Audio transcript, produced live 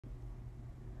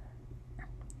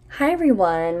Hi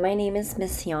everyone, my name is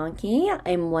Miss Yankee.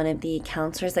 I'm one of the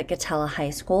counselors at Katella High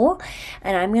School,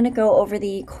 and I'm going to go over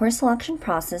the course selection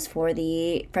process for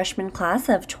the freshman class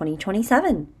of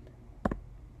 2027.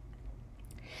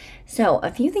 So,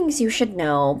 a few things you should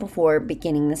know before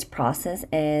beginning this process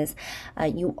is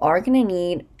you are going to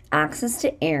need access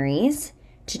to Aries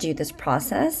to do this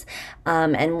process,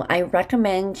 and I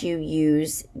recommend you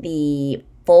use the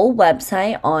full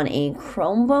website on a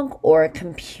Chromebook or a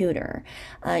computer.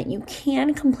 You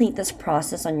can complete this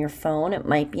process on your phone. It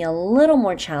might be a little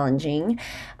more challenging,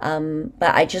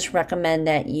 but I just recommend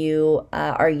that you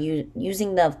are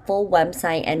using the full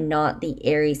website and not the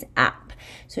Aries app.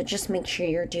 So just make sure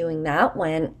you're doing that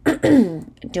when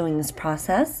doing this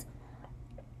process.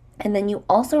 And then you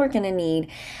also are going to need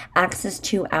access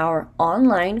to our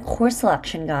online course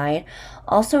selection guide,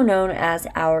 also known as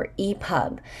our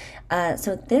EPUB.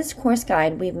 So this course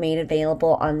guide we've made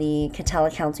available on the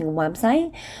Katella Counseling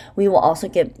website. We will also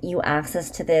give you access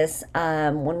to this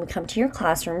when we come to your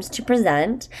classrooms to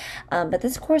present. But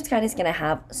this course guide is going to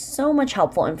have so much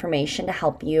helpful information to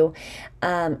help you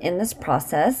in this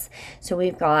process. So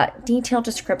we've got detailed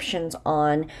descriptions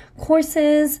on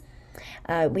courses.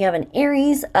 We have an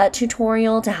Aries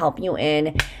tutorial to help you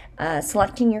in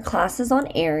selecting your classes on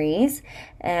Aries,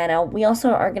 and we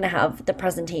also are going to have the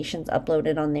presentations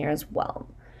uploaded on there as well.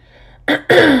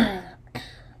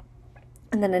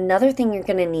 And then another thing you're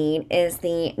going to need is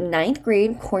the 9th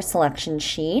grade course selection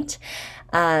sheet.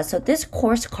 So this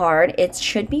course card, it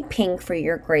should be pink for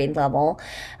your grade level,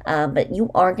 but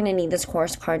you are going to need this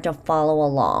course card to follow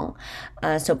along.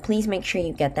 So please make sure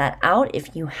you get that out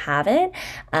if you have it.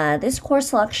 This course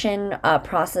selection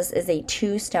process is a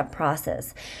two-step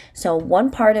process. So one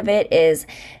part of it is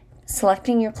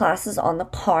selecting your classes on the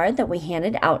card that we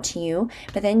handed out to you,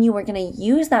 but then you are going to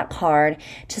use that card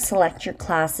to select your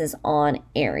classes on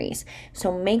Aries.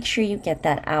 So make sure you get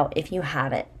that out if you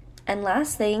have it. And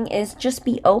last thing is just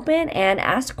be open and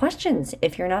ask questions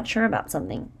if you're not sure about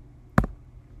something.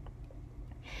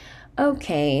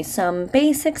 Okay, some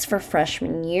basics for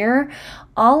freshman year.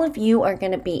 All of you are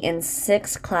going to be in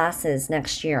 6 classes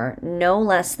next year, no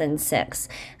less than 6.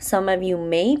 Some of you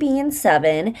may be in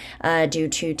 7 due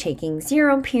to taking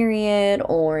 0 period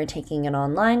or taking an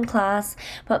online class,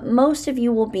 but most of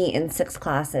you will be in 6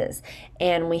 classes,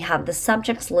 and we have the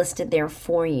subjects listed there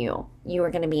for you. You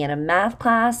are going to be in a math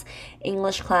class,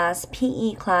 English class,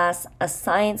 PE class, a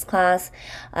science class,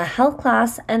 a health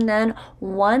class, and then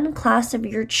one class of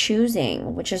your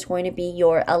choosing, which is going to be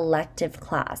your elective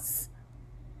class.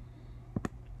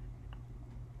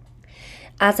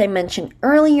 As I mentioned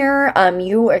earlier,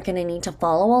 you are going to need to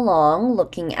follow along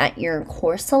looking at your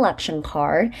course selection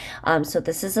card. So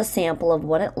this is a sample of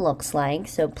what it looks like.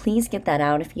 So please get that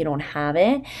out if you don't have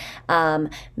it.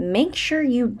 Make sure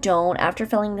you don't, after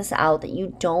filling this out, that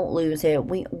you don't lose it.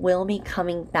 We will be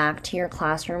coming back to your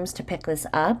classrooms to pick this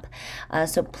up.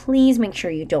 So please make sure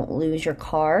you don't lose your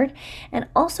card. And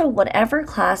also, whatever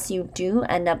classes you do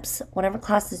end up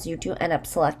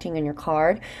selecting on your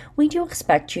card, we do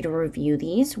expect you to review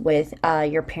these with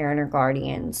your parent or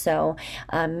guardian. So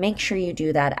make sure you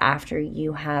do that after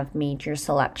you have made your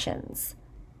selections.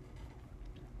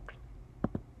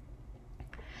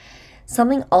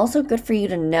 Something also good for you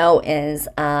to know is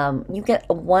you get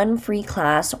one free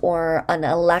class or an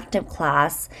elective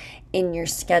class in your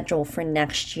schedule for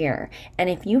next year. And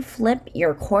if you flip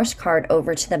your course card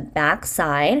over to the back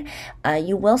side,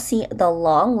 you will see the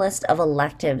long list of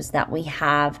electives that we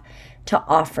have to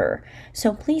offer.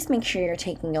 So please make sure you're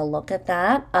taking a look at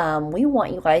that. We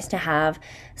want you guys to have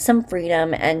some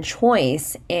freedom and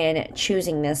choice in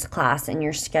choosing this class in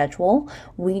your schedule.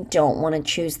 We don't want to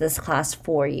choose this class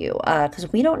for you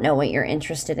because we don't know what you're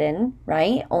interested in,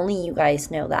 right? Only you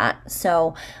guys know that.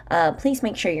 So please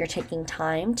make sure you're taking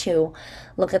time to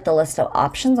look at the list of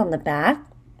options on the back.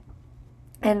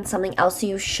 And something else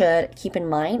you should keep in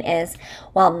mind is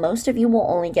while most of you will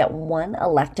only get one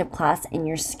elective class in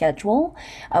your schedule,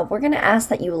 we're going to ask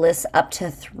that you list up to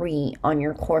 3 on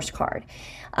your course card.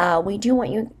 We do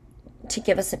want you to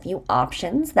give us a few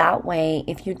options. That way,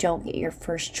 if you don't get your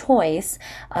first choice,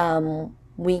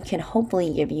 we can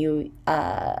hopefully give you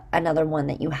another one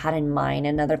that you had in mind,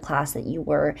 another class that you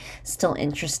were still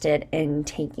interested in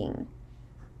taking.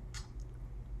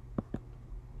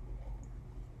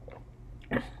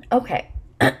 Okay,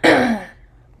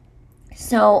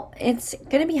 So it's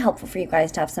going to be helpful for you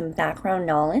guys to have some background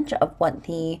knowledge of what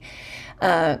the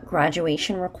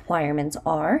graduation requirements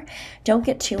are. Don't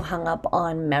get too hung up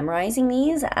on memorizing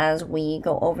these as we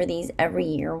go over these every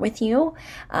year with you,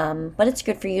 but it's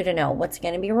good for you to know what's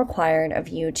going to be required of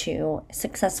you to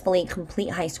successfully complete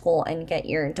high school and get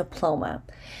your diploma.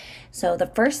 So the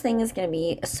first thing is going to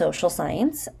be social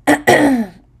science.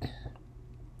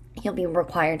 You'll be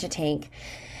required to take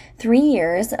 3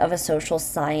 years of a social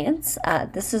science.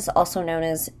 This is also known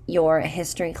as your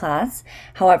history class.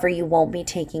 However, you won't be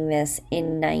taking this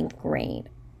in 9th grade.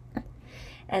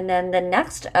 And then the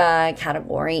next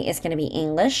category is going to be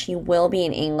English. You will be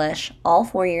in English all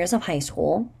 4 years of high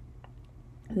school.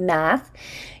 Math,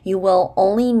 you will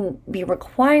only be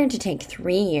required to take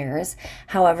 3 years.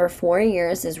 However, 4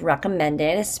 years is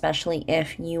recommended, especially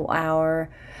if you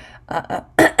are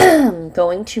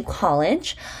going to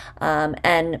college,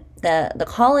 and the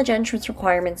college entrance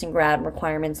requirements and grad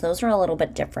requirements, those are a little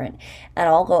bit different, and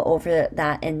I'll go over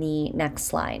that in the next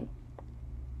slide.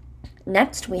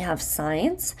 Next, we have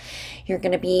science. You're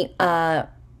going to be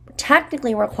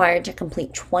technically required to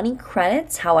complete 20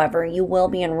 credits. However, you will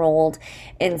be enrolled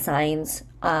in science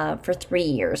for 3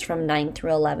 years from 9th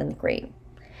through 11th grade.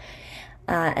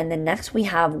 And then next we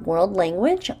have world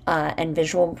language and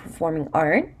visual performing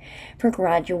art. For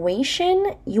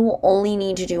graduation, you will only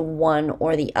need to do one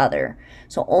or the other.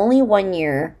 So only 1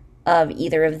 year of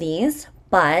either of these.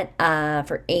 But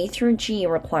for A through G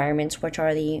requirements, which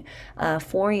are the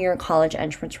 4-year college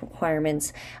entrance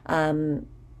requirements,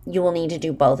 you will need to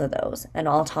do both of those. And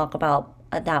I'll talk about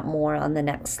that more on the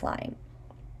next slide.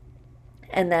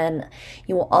 And then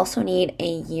you will also need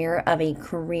a year of a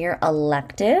career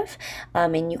elective.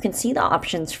 And you can see the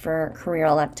options for career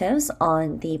electives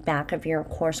on the back of your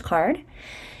course card.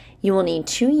 You will need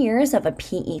 2 years of a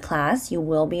PE class. You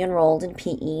will be enrolled in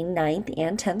PE 9th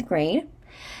and 10th grade.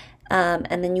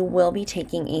 And then you will be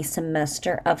taking a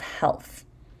semester of health.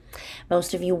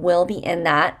 Most of you will be in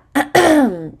that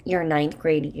your 9th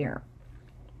grade year.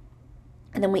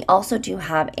 And then we also do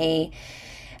have a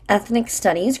ethnic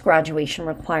studies graduation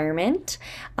requirement,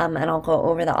 and I'll go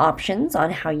over the options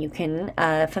on how you can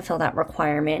fulfill that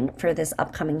requirement for this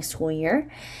upcoming school year.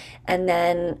 And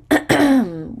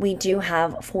then we do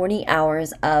have 40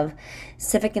 hours of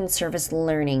civic and service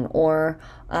learning, or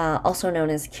also known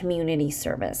as community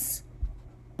service.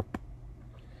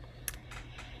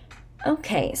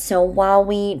 Okay, so while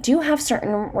we do have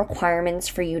certain requirements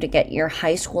for you to get your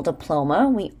high school diploma,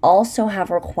 we also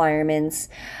have requirements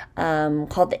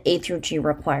called the A through G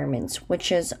requirements,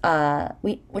 which are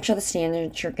the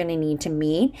standards you're going to need to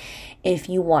meet if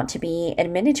you want to be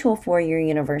admitted to a 4-year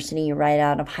university right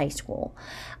out of high school.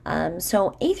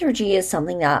 So A through G is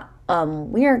something that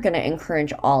we are going to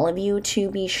encourage all of you to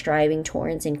be striving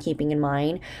towards and keeping in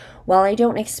mind. While I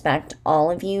don't expect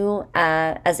all of you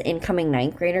as incoming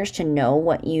 9th graders to know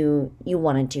what you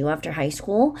want to do after high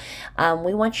school,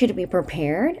 we want you to be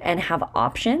prepared and have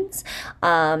options.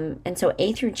 And so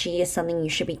A through G is something you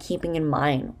should be keeping in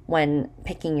mind when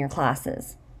picking your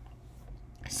classes.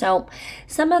 So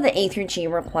some of the A through G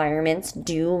requirements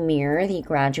do mirror the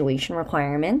graduation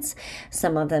requirements.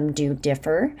 Some of them do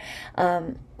differ.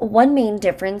 One main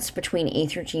difference between A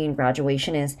through G and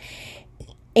graduation is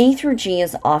A through G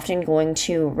is often going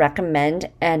to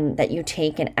recommend and that you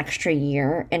take an extra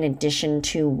year in addition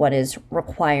to what is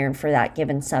required for that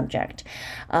given subject.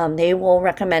 They will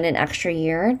recommend an extra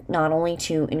year not only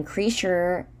to increase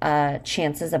your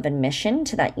chances of admission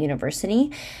to that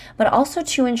university, but also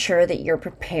to ensure that you're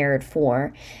prepared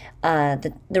for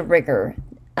the rigor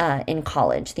in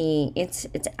college. It's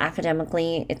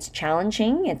academically, it's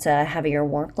challenging. It's a heavier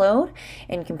workload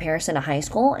in comparison to high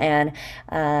school, and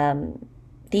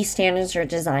these standards are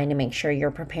designed to make sure you're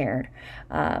prepared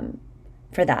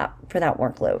for that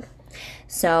workload.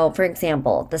 So, for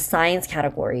example, the science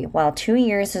category, while 2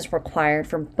 years is required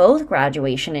for both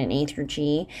graduation and A through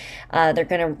G, they're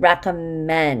going to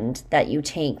recommend that you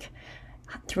take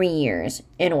 3 years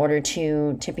in order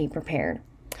to be prepared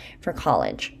for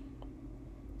college.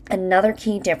 Another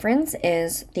key difference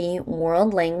is the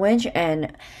world language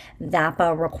and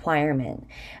VAPA requirement.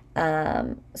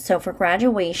 So for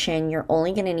graduation, you're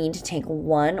only going to need to take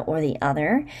one or the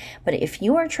other. But if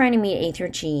you are trying to meet A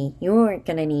through G, you are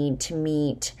going to need to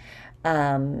meet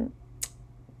 2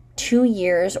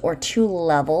 years or 2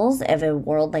 levels of a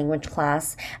world language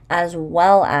class, as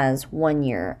well as 1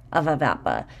 year of a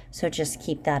VAPA. So just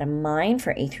keep that in mind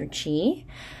for A through G.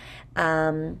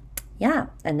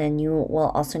 And then you will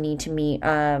also need to meet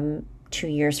 2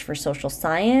 years for social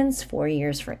science, 4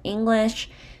 years for English,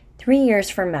 3 years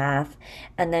for math,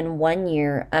 and then 1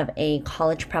 year of a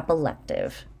college prep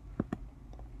elective.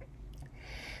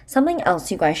 Something else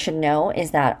you guys should know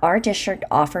is that our district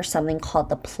offers something called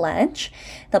the Pledge.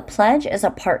 The Pledge is a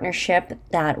partnership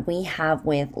that we have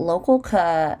with local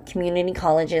community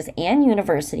colleges and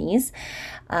universities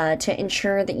to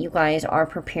ensure that you guys are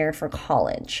prepared for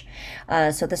college.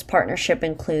 So this partnership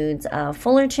includes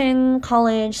Fullerton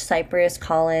College, Cypress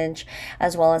College,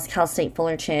 as well as Cal State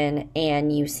Fullerton and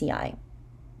UCI.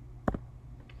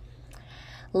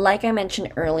 Like I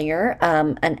mentioned earlier,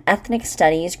 an ethnic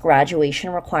studies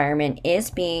graduation requirement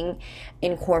is being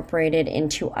incorporated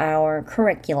into our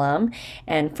curriculum.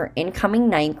 And for incoming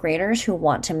ninth graders who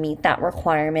want to meet that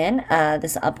requirement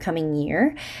this upcoming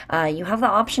year, you have the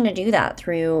option to do that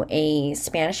through a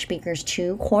Spanish Speakers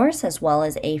 2 course as well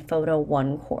as a Photo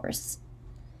 1 course.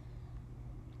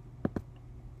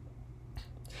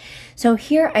 So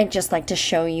here I'd just like to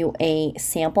show you a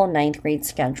sample ninth grade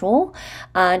schedule.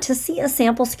 To see a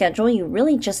sample schedule, you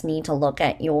really just need to look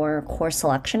at your course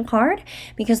selection card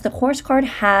because the course card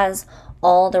has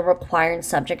all the required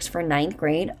subjects for ninth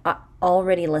grade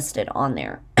already listed on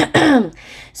there.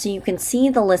 So you can see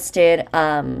the listed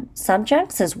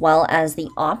subjects as well as the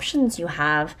options you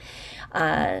have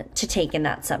to take in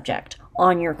that subject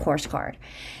on your course card.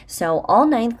 So all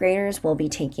ninth graders will be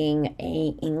taking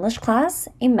a English class,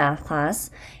 a math class,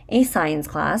 a science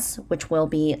class, which will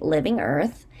be Living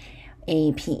Earth,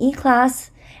 a PE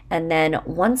class, and then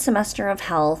 1 semester of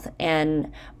health,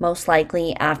 and most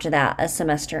likely after that, a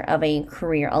semester of a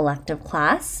career elective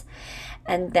class.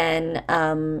 And then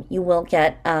you will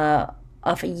get a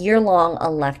year-long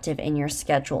elective in your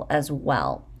schedule as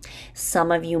well.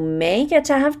 Some of you may get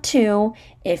to have 2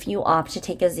 if you opt to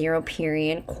take a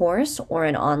 0-period course or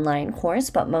an online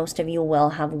course, but most of you will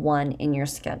have 1 in your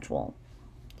schedule.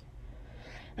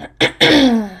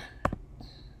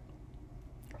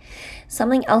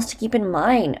 Something else to keep in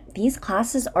mind, these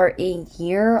classes are a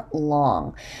year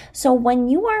long. So when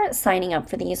you are signing up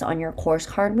for these on your course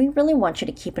card, we really want you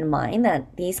to keep in mind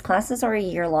that these classes are a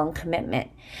year-long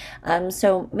commitment.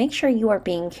 So make sure you are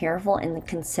being careful and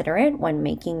considerate when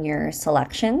making your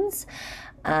selections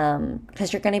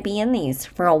because you're going to be in these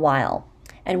for a while.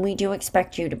 And we do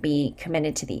expect you to be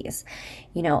committed to these,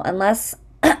 you know, unless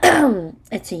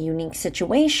it's a unique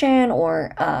situation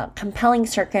or a compelling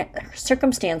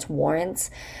circumstance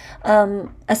warrants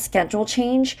a schedule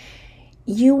change,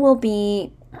 you will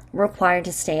be required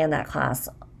to stay in that class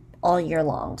all year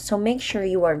long. So make sure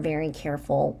you are very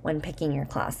careful when picking your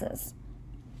classes.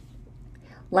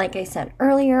 Like I said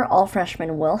earlier, all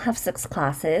freshmen will have 6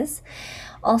 classes.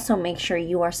 Also, make sure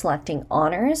you are selecting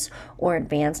honors or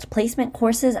advanced placement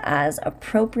courses as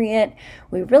appropriate.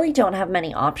 We really don't have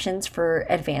many options for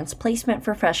advanced placement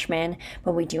for freshmen,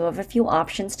 but we do have a few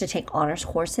options to take honors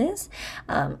courses.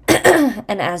 And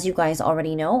as you guys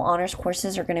already know, honors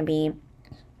courses are going to be,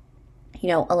 you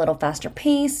know, a little faster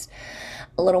paced,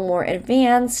 a little more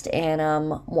advanced, and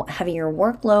heavier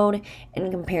workload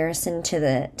in comparison to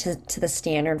the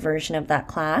standard version of that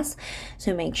class.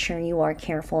 So make sure you are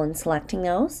careful in selecting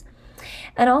those,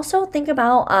 and also think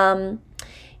about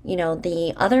you know,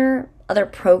 the other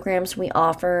programs we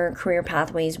offer, career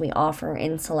pathways we offer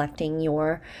in selecting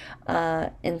your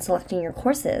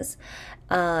courses.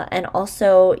 And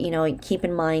also, you know, keep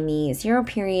in mind the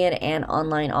 0-period and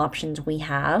online options we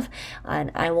have,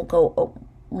 and I will go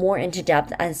more into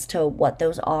depth as to what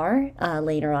those are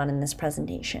later on in this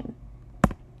presentation.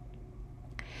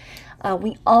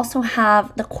 We also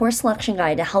have the course selection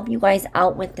guide to help you guys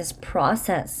out with this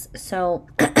process. So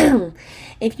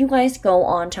if you guys go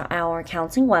onto our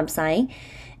counseling website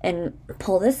and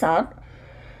pull this up,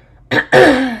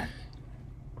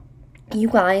 you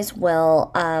guys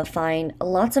will find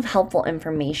lots of helpful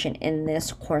information in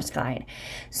this course guide.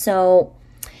 So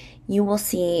you will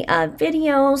see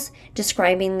videos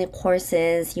describing the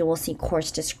courses, you will see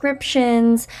course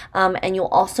descriptions, and you'll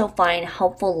also find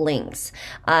helpful links,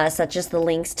 such as the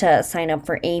links to sign up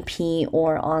for AP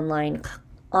or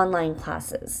online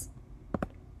classes.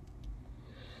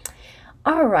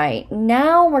 All right,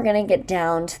 now we're going to get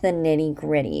down to the nitty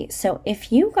gritty. So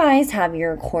if you guys have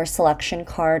your course selection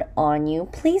card on you,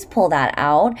 please pull that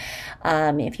out.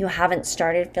 If you haven't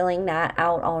started filling that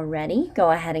out already, go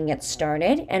ahead and get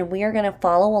started. And we are going to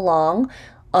follow along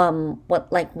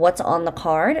what's on the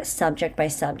card, subject by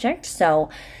subject. So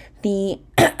the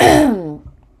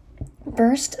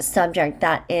first subject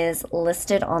that is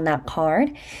listed on that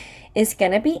card is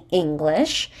going to be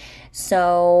English.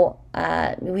 So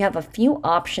we have a few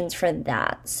options for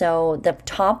that. So the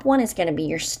top one is going to be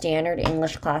your standard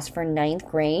English class for 9th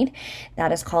grade.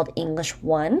 That is called English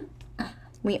 1.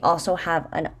 We also have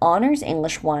an honors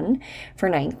English 1 for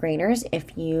ninth graders.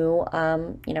 If you,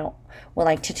 would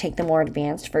like to take the more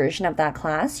advanced version of that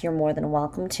class, you're more than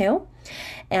welcome to.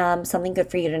 Something good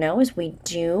for you to know is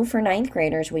for ninth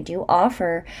graders, we do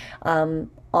offer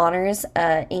honors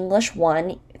English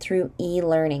 1 through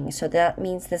e-learning. So that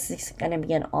means this is going to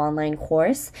be an online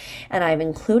course, and I've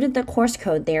included the course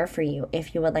code there for you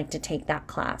if you would like to take that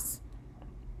class.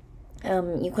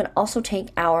 You can also take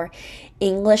our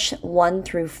English 1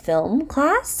 through film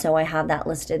class. So I have that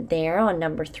listed there on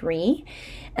number 3.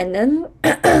 And then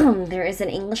there is an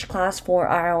English class for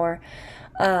our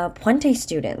Puente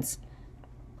students.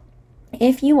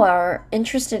 If you are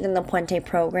interested in the Puente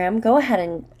program, go ahead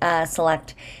and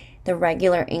select the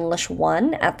regular English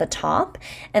 1 at the top.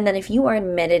 And then if you are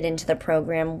admitted into the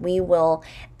program, we will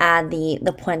add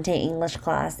the Puente English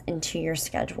class into your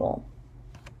schedule.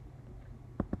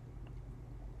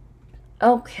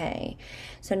 Okay,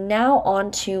 so now on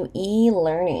to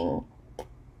e-learning.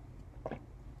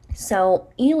 So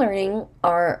e-learning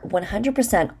are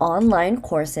 100% online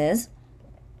courses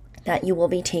that you will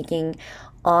be taking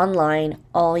online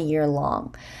all year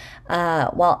long.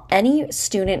 While any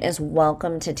student is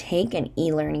welcome to take an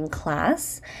e-learning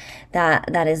class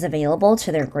that is available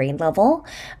to their grade level,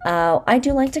 I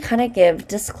do like to kind of give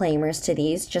disclaimers to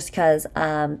these just because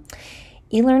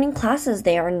e-learning classes,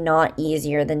 they are not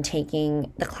easier than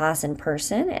taking the class in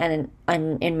person, and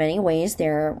in many ways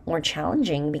they're more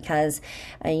challenging because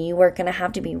you are going to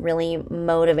have to be really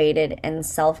motivated and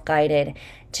self-guided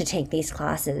to take these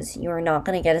classes. You are not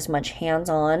going to get as much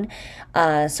hands-on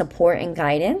support and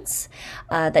guidance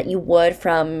that you would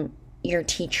from your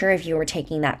teacher if you were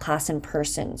taking that class in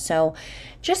person. So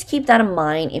just keep that in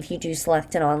mind. If you do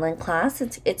select an online class,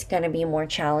 it's going to be more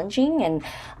challenging, and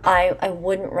I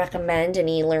wouldn't recommend an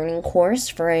e-learning course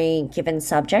for a given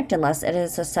subject unless it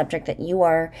is a subject that you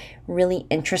are really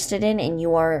interested in and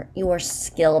you are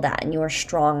skilled at and you are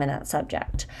strong in that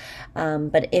subject.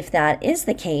 But if that is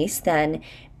the case, then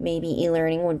maybe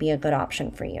e-learning would be a good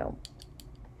option for you.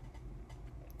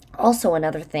 Also,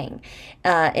 another thing,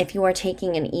 if you are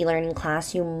taking an e-learning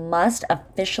class, you must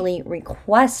officially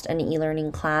request an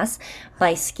e-learning class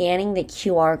by scanning the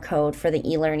QR code for the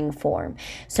e-learning form.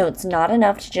 So it's not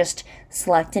enough to just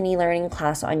select an e-learning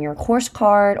class on your course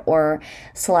card or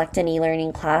select an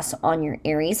e-learning class on your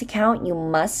Aries account. You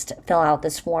must fill out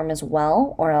this form as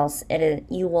well, or else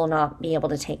you will not be able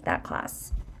to take that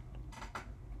class.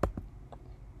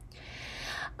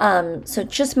 So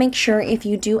just make sure if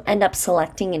you do end up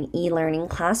selecting an e-learning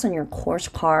class on your course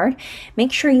card,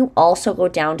 make sure you also go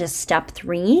down to step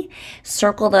 3,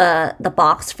 circle the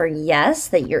box for yes,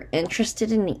 that you're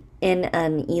interested in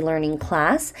an e-learning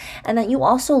class, and that you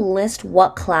also list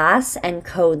what class and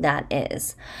code that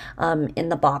is in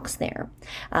the box there.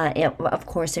 Of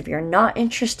course, if you're not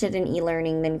interested in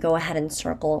e-learning, then go ahead and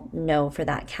circle no for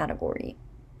that category.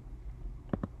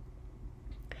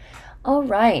 All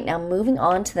right, now moving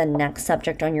on to the next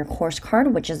subject on your course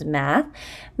card, which is math.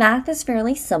 Math is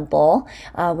fairly simple.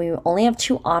 We only have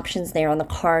 2 options there on the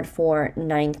card for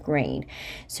 9th grade.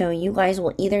 So you guys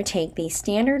will either take the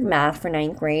standard math for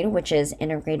 9th grade, which is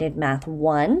integrated math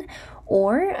 1,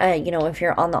 or, if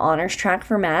you're on the honors track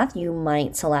for math, you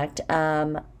might select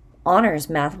honors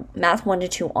math 1 to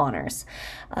 2 honors.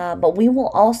 But we will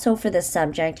also, for this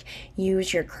subject,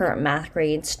 use your current math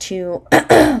grades to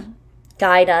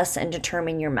guide us and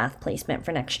determine your math placement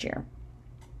for next year.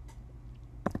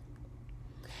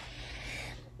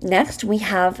 Next, we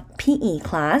have PE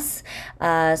class.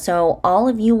 So all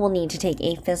of you will need to take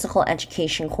a physical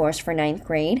education course for 9th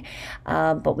grade,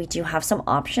 but we do have some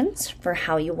options for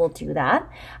how you will do that.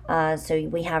 So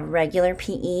we have regular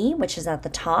PE, which is at the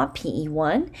top, PE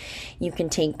 1. You can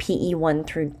take PE 1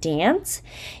 through dance.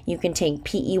 You can take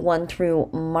PE 1 through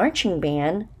marching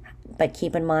band, but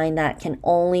keep in mind that can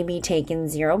only be taken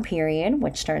 0 period,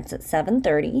 which starts at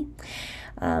 7:30.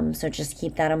 So just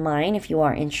keep that in mind if you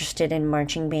are interested in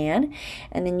marching band.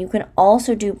 And then you can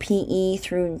also do PE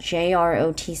through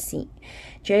JROTC.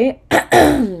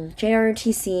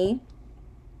 JROTC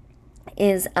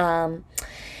is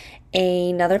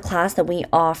another class that we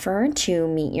offer to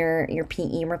meet your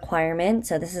PE requirement.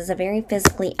 So this is a very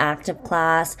physically active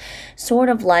class, sort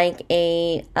of like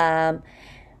a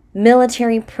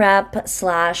military prep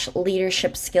 /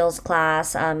 leadership skills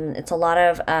class. It's a lot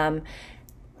of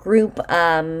group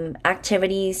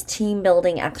activities, team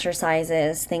building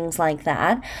exercises, things like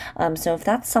that. So if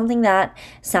that's something that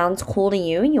sounds cool to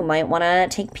you, you might want to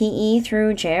take PE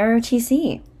through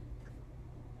JROTC.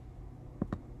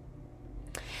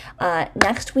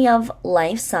 Next, we have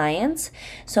life science.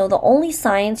 So the only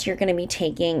science you're going to be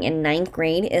taking in ninth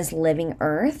grade is Living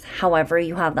Earth. However,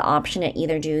 you have the option to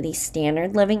either do the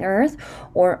standard Living Earth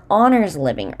or honors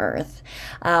Living Earth.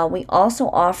 We also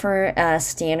offer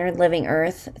standard Living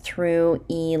Earth through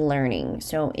e-learning.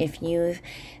 So if you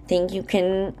think you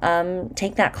can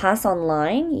take that class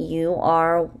online, you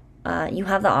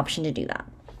have the option to do that.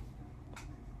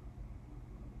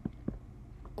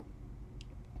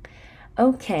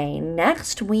 Okay,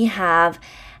 next we have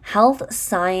health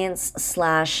science /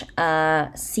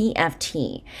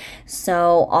 CFT.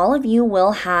 So all of you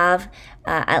will have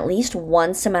at least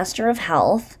one semester of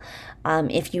health.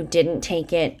 If you didn't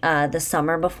take it the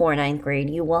summer before ninth grade,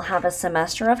 you will have a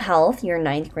semester of health your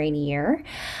ninth grade year.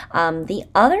 The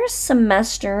other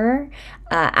semester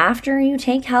after you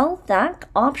take health, that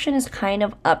option is kind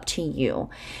of up to you.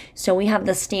 So we have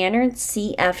the standard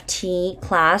CFT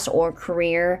class, or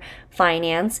career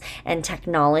finance and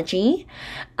technology.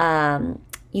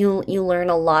 You learn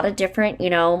a lot of different,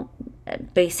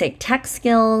 basic tech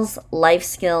skills, life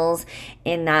skills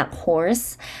in that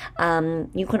course.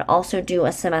 You can also do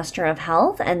a semester of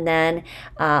health and then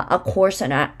a course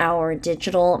in our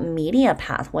digital media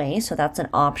pathway. So that's an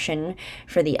option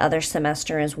for the other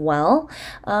semester as well.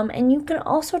 And you can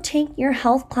also take your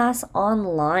health class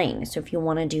online. So if you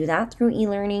want to do that through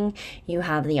e-learning, you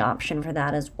have the option for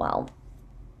that as well.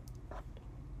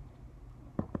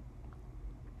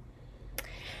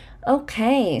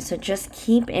 Okay, so just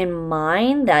keep in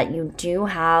mind that you do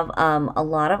have a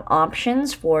lot of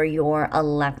options for your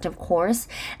elective course.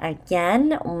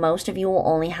 Again, most of you will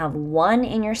only have one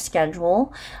in your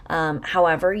schedule.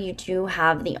 However, you do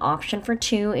have the option for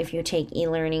two if you take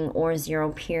e-learning or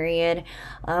zero period.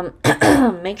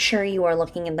 Make sure you are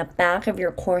looking in the back of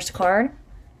your course card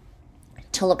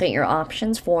to look at your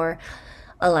options for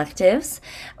electives.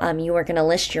 You are going to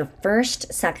list your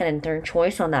first, second, and third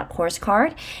choice on that course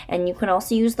card, and you can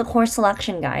also use the course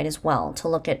selection guide as well to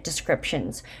look at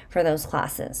descriptions for those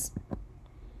classes.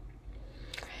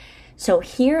 So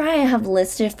here I have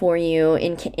listed for you,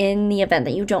 in the event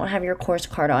that you don't have your course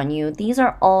card on you, these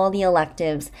are all the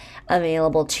electives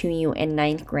available to you in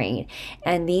ninth grade.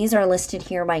 And these are listed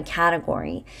here by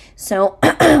category. So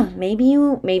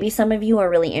maybe some of you are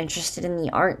really interested in the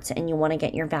arts and you want to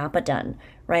get your VAPA done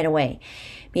right away.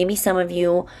 Maybe some of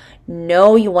you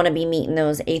know you want to be meeting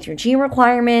those A through G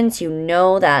requirements. You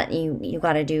know that you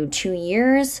got to do 2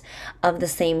 years of the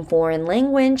same foreign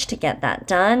language to get that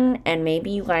done. And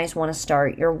maybe you guys want to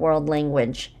start your world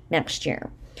language next year.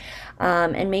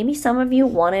 And maybe some of you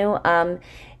want to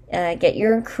get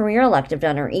your career elective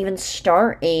done, or even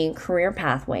start a career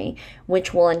pathway,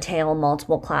 which will entail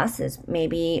multiple classes.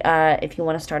 Maybe if you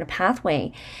want to start a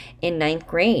pathway in ninth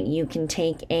grade, you can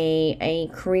take a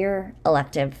career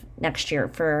elective next year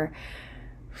for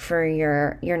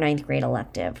your ninth grade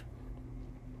elective.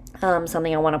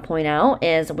 Something I want to point out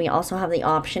is we also have the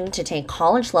option to take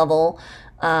college level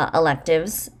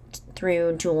electives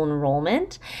through dual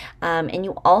enrollment, and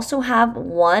you also have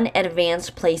one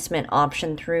advanced placement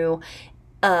option through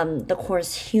the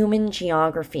course Human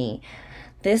Geography.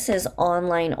 This is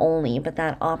online only, but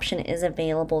that option is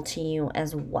available to you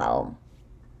as well.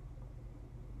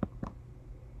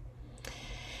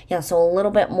 Yeah, so a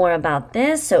little bit more about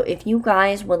this. So if you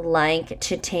guys would like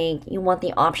to you want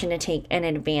the option to take an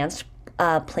advanced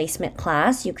placement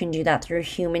class, you can do that through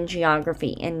Human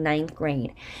Geography in ninth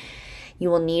grade. You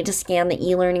will need to scan the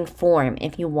e-learning form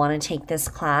if you want to take this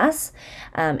class,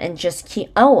 and just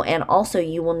keep, and also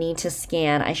you will need to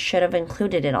scan, I should have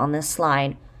included it on this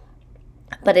slide,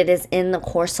 but it is in the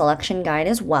course selection guide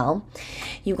as well.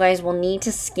 You guys will need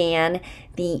to scan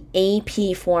the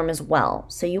AP form as well.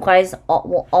 So you guys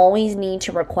will always need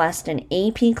to request an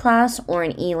AP class or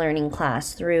an e-learning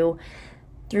class through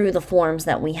the forms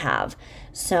that we have.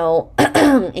 So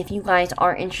if you guys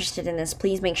are interested in this,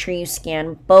 please make sure you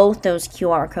scan both those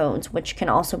QR codes, which can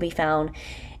also be found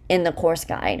in the course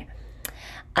guide.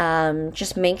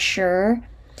 Just make sure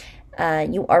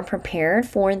you are prepared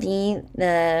for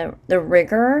the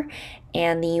rigor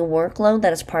and the workload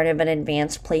that is part of an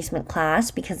advanced placement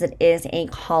class, because it is a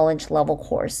college level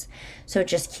course. So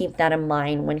just keep that in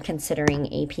mind when considering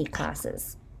AP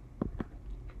classes.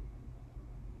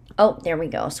 Oh, there we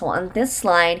go. So on this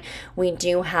slide, we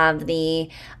do have the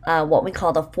what we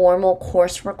call the formal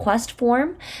course request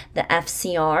form, the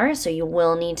FCR. So you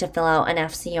will need to fill out an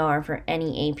FCR for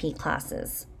any AP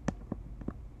classes.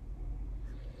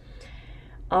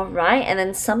 All right, and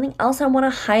then something else I want to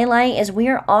highlight is we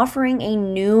are offering a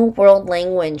new world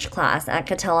language class at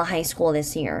Katella High School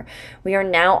this year. We are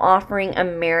now offering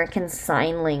American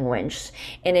Sign Language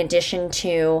in addition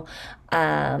to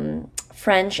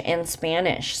French, and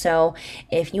Spanish. So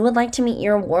if you would like to meet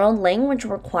your world language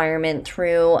requirement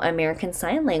through American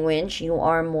Sign Language, you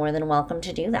are more than welcome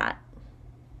to do that.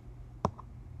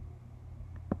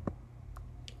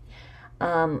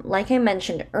 Like I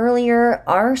mentioned earlier,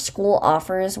 our school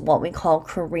offers what we call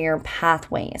career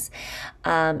pathways.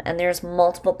 And there's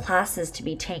multiple classes to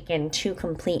be taken to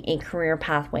complete a career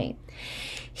pathway.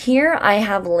 Here I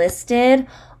have listed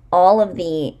all of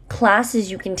the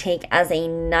classes you can take as a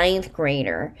 9th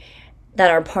grader that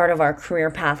are part of our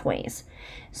career pathways.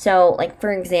 So, like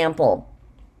for example,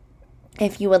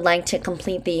 if you would like to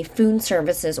complete the food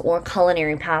services or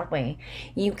culinary pathway,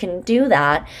 you can do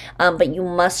that, but you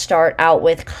must start out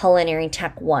with Culinary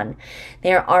Tech 1.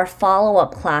 There are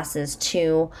follow-up classes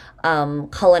to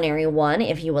Culinary 1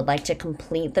 if you would like to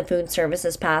complete the food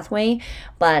services pathway,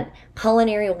 but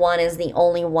Culinary 1 is the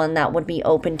only one that would be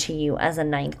open to you as a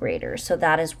 9th grader. So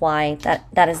that is why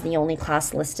that is the only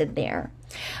class listed there.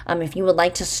 If you would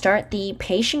like to start the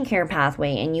patient care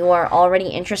pathway and you are already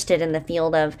interested in the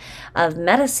field of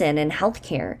medicine and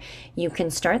healthcare, you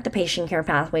can start the patient care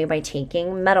pathway by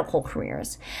taking medical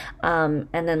careers. And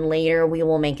then later we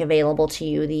will make available to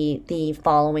you the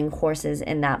following courses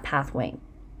in that pathway.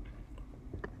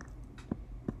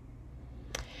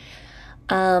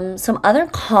 Some other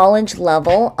college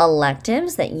level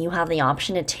electives that you have the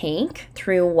option to take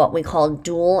through what we call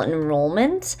dual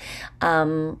enrollment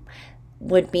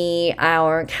would be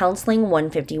our Counseling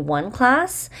 151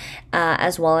 class,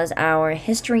 as well as our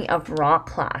History of Rock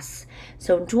class.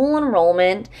 So dual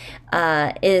enrollment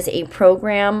is a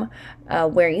program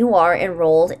where you are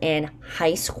enrolled in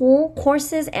high school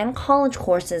courses and college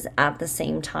courses at the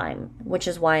same time, which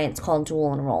is why it's called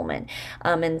dual enrollment.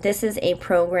 And this is a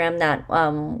program that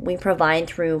we provide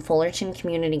through Fullerton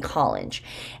Community College.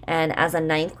 And as a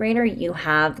 9th grader, you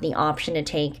have the option to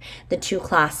take the 2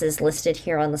 classes listed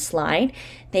here on the slide.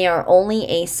 They are only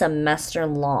a semester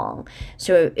long.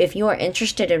 So if you are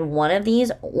interested in one of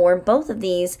these or both of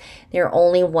these, they're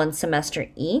only 1 semester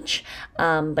each,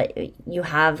 but you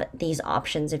have these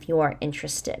options if you are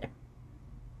interested.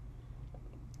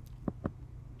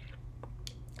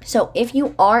 So if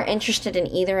you are interested in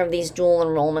either of these dual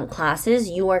enrollment classes,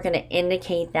 you are going to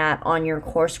indicate that on your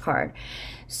course card.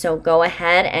 So go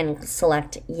ahead and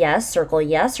select yes, circle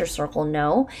yes or circle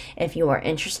no if you are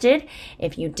interested.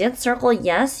 If you did circle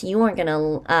yes, you are going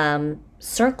to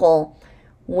circle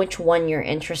which one you're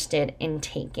interested in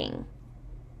taking.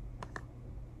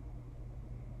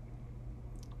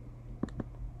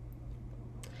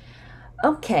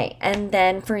 Okay, and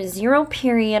then for 0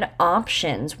 period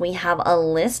options, we have a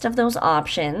list of those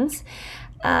options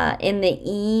in the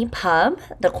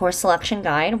EPUB, the course selection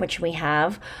guide, which we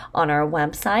have on our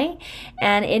website.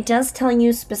 And it does tell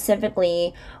you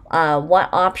specifically what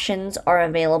options are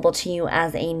available to you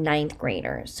as a 9th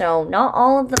grader. So not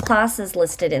all of the classes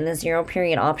listed in the 0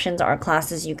 period options are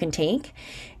classes you can take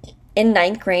in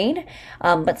 9th grade,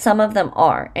 but some of them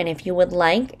are. And if you would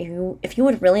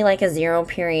really like a 0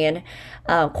 period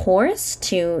course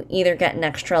to either get an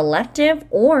extra elective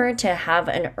or to have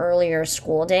an earlier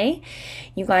school day,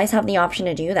 you guys have the option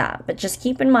to do that. But just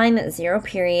keep in mind that 0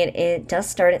 period, it does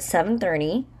start at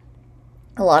 7:30.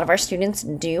 A lot of our students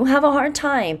do have a hard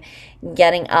time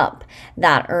getting up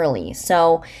that early.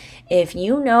 So if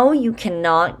you know you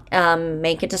cannot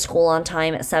make it to school on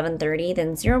time at 7:30,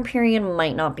 then 0 period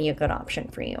might not be a good option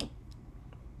for you.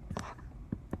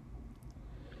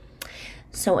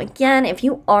 So again, if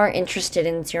you are interested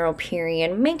in 0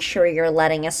 period, make sure you're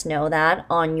letting us know that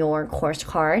on your course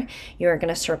card. You're going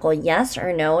to circle yes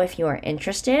or no if you are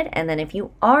interested. And then if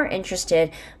you are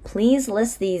interested, please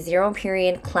list the 0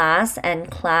 period class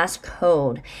and class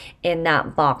code in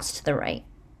that box to the right.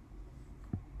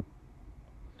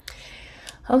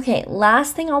 Okay,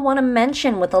 last thing I want to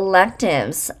mention with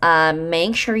electives,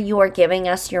 make sure you are giving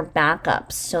us your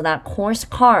backups. So that course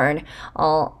card,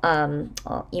 I'll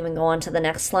even go on to the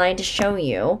next slide to show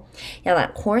you. Yeah,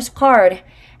 that course card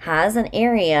has an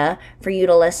area for you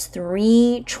to list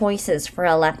 3 choices for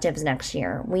electives next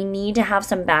year. We need to have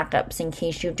some backups in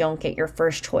case you don't get your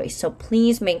first choice. So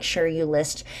please make sure you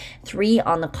list 3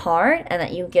 on the card and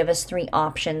that you give us 3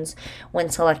 options when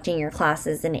selecting your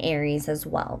classes in Aries as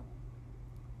well.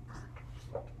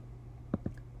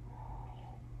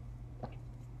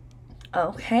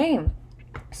 Okay,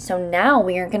 so now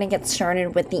we are going to get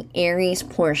started with the Aries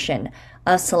portion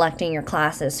of selecting your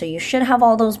classes. So you should have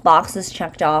all those boxes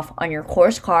checked off on your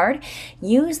course card.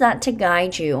 Use that to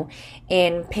guide you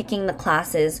in picking the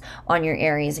classes on your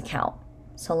Aries account.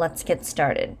 So let's get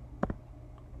started.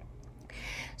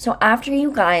 So after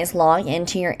you guys log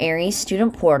into your Aries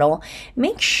student portal,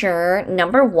 make sure,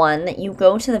 number one, that you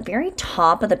go to the very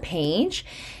top of the page.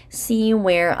 See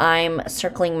where I'm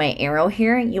circling my arrow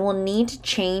here? You will need to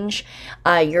change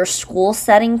your school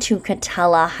setting to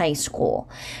Katella High School.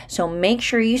 So make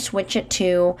sure you switch it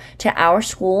to our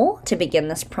school to begin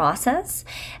this process.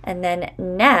 And then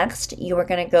next, you are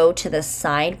going to go to the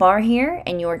sidebar here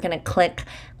and you are going to click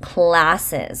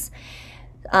Classes.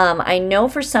 I know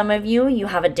for some of you, you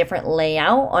have a different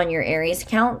layout on your Aries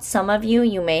account. Some of you,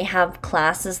 you may have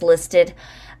classes listed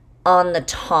on the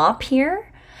top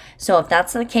here. So if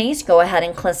that's the case, go ahead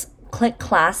and click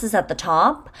classes at the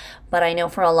top. But I know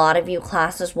for a lot of you,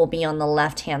 classes will be on the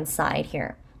left-hand side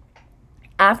here.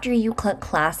 After you click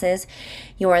classes,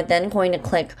 you are then going to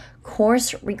click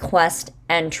course request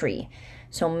entry.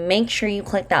 So make sure you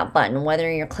click that button, whether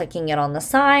you're clicking it on the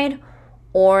side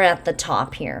or at the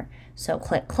top here. So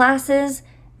click classes,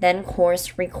 then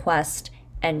course request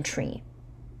entry.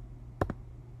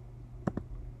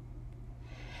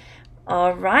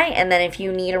 All right, and then if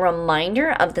you need a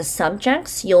reminder of the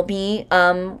subjects you'll be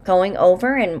going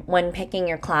over and when picking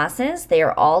your classes, they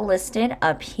are all listed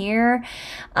up here.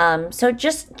 So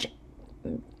just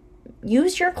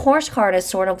use your course card as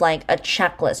sort of like a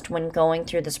checklist when going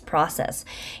through this process.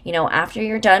 You know, after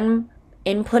you're done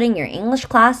inputting your English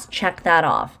class, check that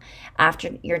off.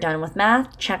 After you're done with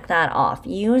math, check that off.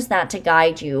 Use that to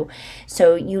guide you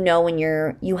so you know when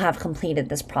you have completed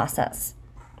this process.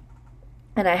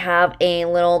 And I have a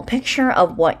little picture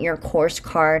of what your course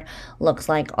card looks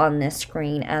like on this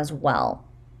screen as well.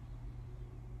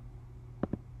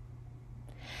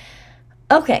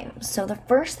 Okay, so the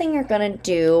first thing you're going to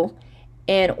do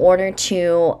in order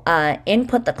to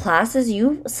input the classes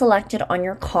you selected on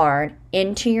your card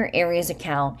into your Aries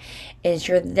account is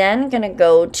you're then going to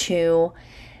go to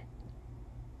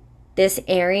this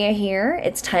area here.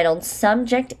 It's titled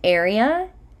Subject Area,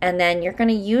 and then you're going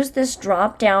to use this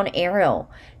drop down arrow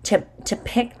to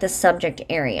pick the subject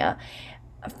area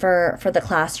for the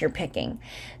class you're picking.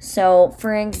 So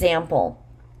for example,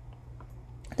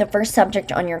 the first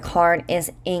subject on your card is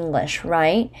English,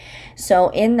 right? So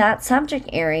in that subject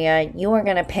area, you are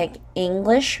going to pick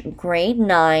English grade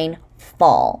 9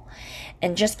 fall.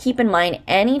 And just keep in mind,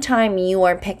 anytime you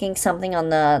are picking something on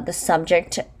the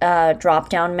subject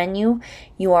drop-down menu,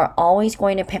 you are always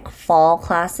going to pick fall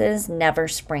classes, never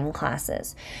spring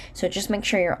classes. So just make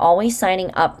sure you're always signing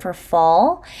up for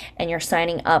fall and you're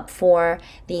signing up for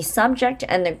the subject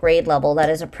and the grade level that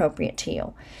is appropriate to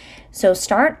you. So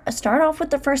start off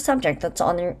with the first subject that's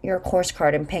on your course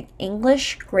card and pick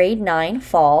English grade 9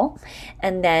 fall,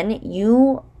 and then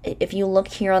if you look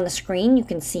here on the screen, you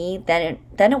can see that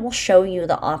then it will show you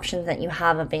the options that you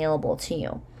have available to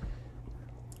you.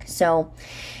 So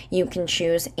you can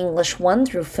choose English 1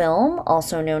 through film,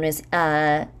 also known as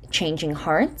Changing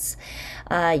Hearts.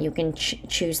 You can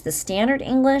choose the standard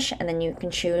English, and then you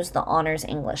can choose the honors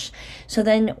English. So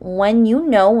then when you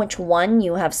know which one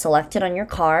you have selected on your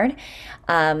card,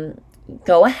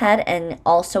 go ahead and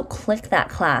also click that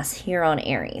class here on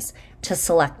Aries to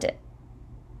select it.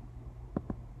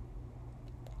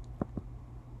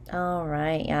 All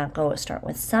right, yeah, start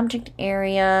with subject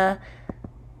area,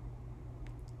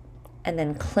 and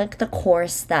then click the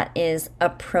course that is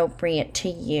appropriate to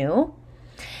you.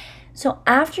 So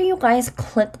after you guys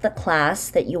click the class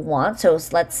that you want, so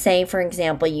let's say, for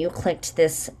example, you clicked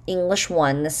this English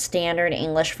 1, the standard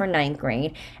English for 9th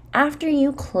grade. After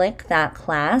you click that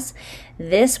class,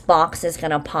 this box is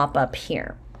going to pop up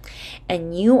here.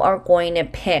 And you are going to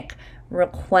pick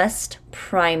Request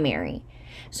Primary.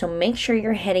 So make sure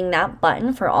you're hitting that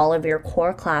button for all of your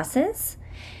core classes.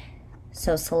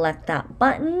 So select that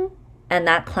button, and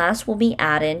that class will be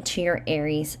added to your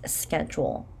Aries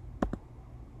schedule.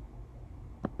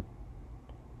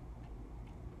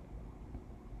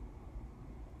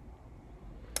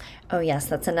 Oh yes,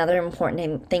 that's another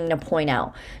important thing to point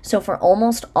out. So for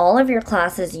almost all of your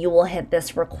classes, you will hit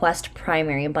this Request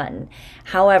Primary button.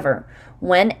 However,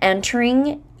 when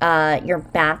entering your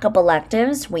backup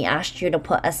electives, we asked you to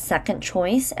put a second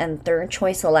choice and third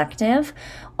choice elective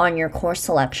on your course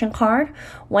selection card.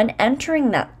 When entering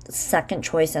that second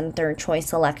choice and third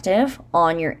choice elective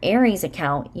on your Aries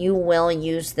account, you will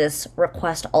use this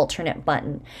Request Alternate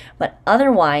button. But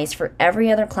otherwise, for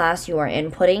every other class you are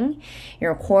inputting,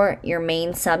 your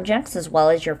main subjects as well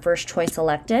as your first choice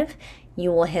elective,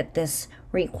 you will hit this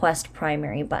Request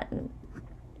Primary button.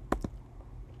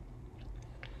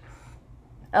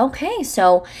 Okay,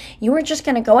 so you are just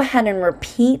going to go ahead and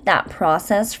repeat that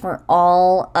process for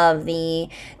all of the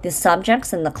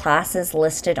subjects and the classes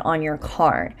listed on your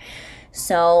card.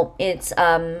 So it's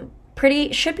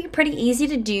should be pretty easy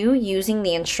to do using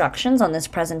the instructions on this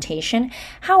presentation.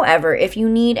 However, if you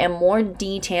need a more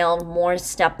detailed, more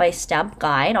step-by-step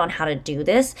guide on how to do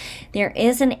this, there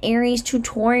is an Aries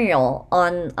tutorial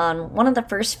on one of the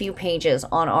first few pages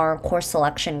on our course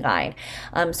selection guide.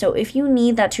 So if you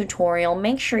need that tutorial,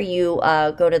 make sure you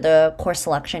go to the course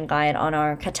selection guide on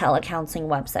our Katella Counseling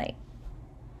website.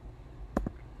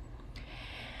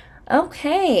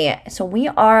 Okay, so we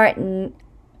are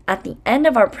at the end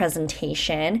of our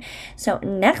presentation. So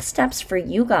next steps for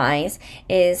you guys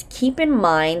is keep in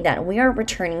mind that we are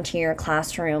returning to your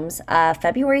classrooms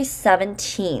February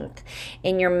 17th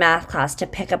in your math class to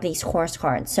pick up these course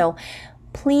cards. So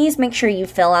please make sure you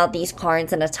fill out these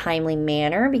cards in a timely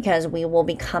manner because we will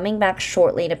be coming back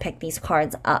shortly to pick these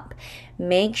cards up.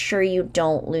 Make sure you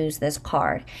don't lose this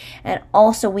card. And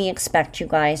also we expect you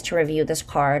guys to review this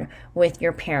card with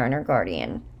your parent or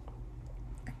guardian.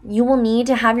 You will need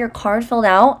to have your card filled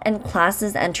out and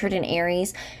classes entered in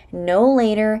Aries no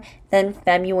later than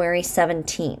February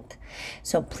 17th.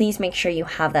 So please make sure you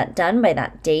have that done by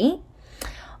that date.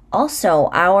 Also,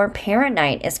 our parent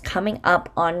night is coming up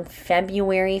on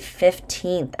February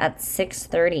 15th at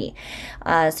 6:30.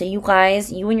 So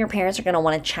you and your parents are going to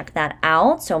want to check that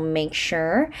out. So make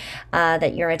sure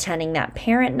that you're attending that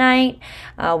parent night.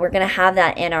 We're going to have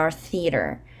that in our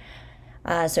theater.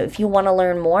 So if you want to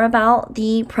learn more about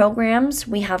the programs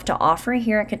we have to offer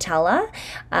here at Katella,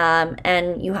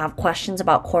 and you have questions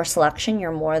about course selection,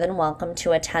 you're more than welcome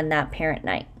to attend that parent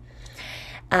night.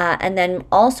 And then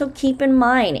also keep in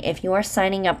mind, if you are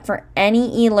signing up for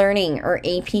any e-learning or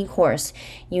AP course,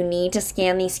 you need to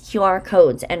scan these QR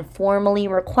codes and formally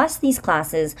request these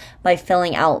classes by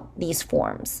filling out these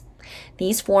forms.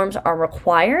 These forms are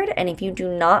required, and if you do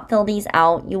not fill these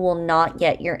out, you will not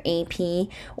get your AP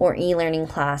or e-learning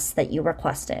class that you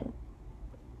requested.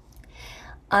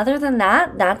 Other than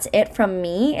that, that's it from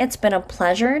me. It's been a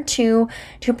pleasure to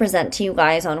present to you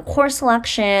guys on course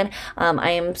selection. I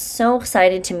am so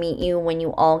excited to meet you when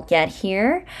you all get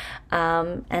here.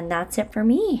 And that's it for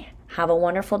me. Have a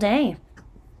wonderful day.